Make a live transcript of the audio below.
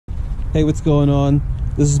Hey, what's going on?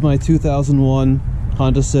 This is my 2001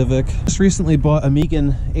 Honda Civic. Just recently bought a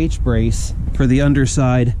Megan H-brace for the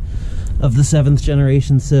underside of the 7th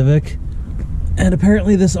generation Civic. And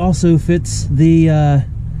apparently this also fits the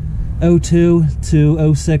 02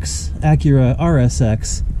 to 06 Acura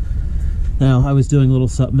RSX. Now, I was doing a little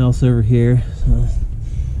something else over here.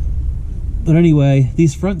 But anyway,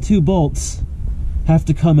 these front two bolts have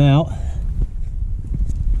to come out.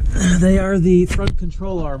 They are the front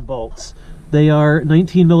control arm bolts. They are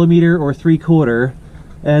 19mm or 3/4,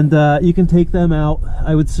 and you can take them out.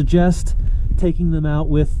 I would suggest taking them out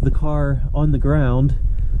with the car on the ground,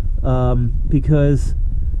 because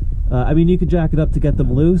I mean, you could jack it up to get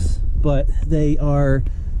them loose, but they're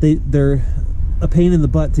a pain in the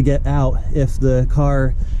butt to get out if the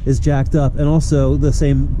car is jacked up. And also the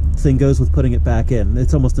same thing goes with putting it back in.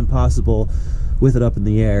 It's almost impossible with it up in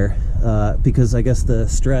the air, because I guess the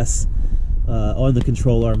stress on the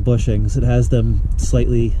control arm bushings, it has them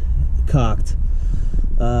slightly cocked.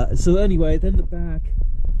 So anyway, then the back,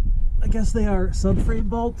 I guess they are subframe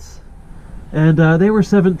bolts, and they were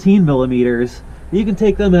 17mm. You can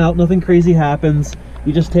take them out, nothing crazy happens.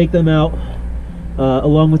 You just take them out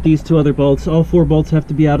along with these two other bolts. All 4 bolts have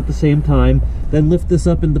to be out at the same time. Then lift this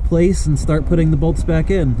up into place and start putting the bolts back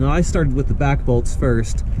in. Now, I started with the back bolts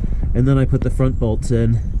first, and then I put the front bolts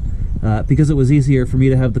in, because it was easier for me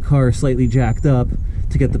to have the car slightly jacked up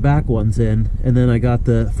to get the back ones in, and then I got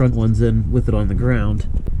the front ones in with it on the ground.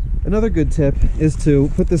 Another good tip is to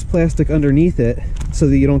put this plastic underneath it so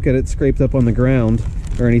that you don't get it scraped up on the ground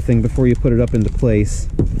or anything before you put it up into place.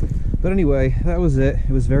 But anyway, that was it.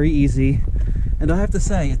 It was very easy, and I have to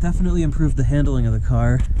say, it definitely improved the handling of the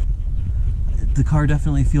car. The car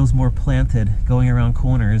definitely feels more planted going around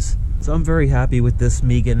corners. So I'm very happy with this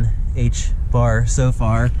Megan H bar so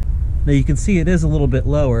far. Now you can see it is a little bit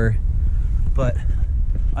lower, but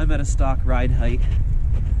I'm at a stock ride height,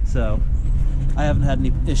 so I haven't had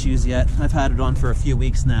any issues yet. I've had it on for a few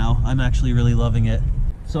weeks now. I'm actually really loving it.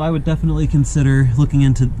 So I would definitely consider looking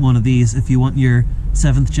into one of these if you want your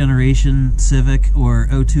 7th generation Civic or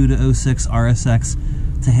 02 to 06 RSX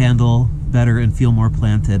to handle better and feel more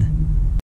planted.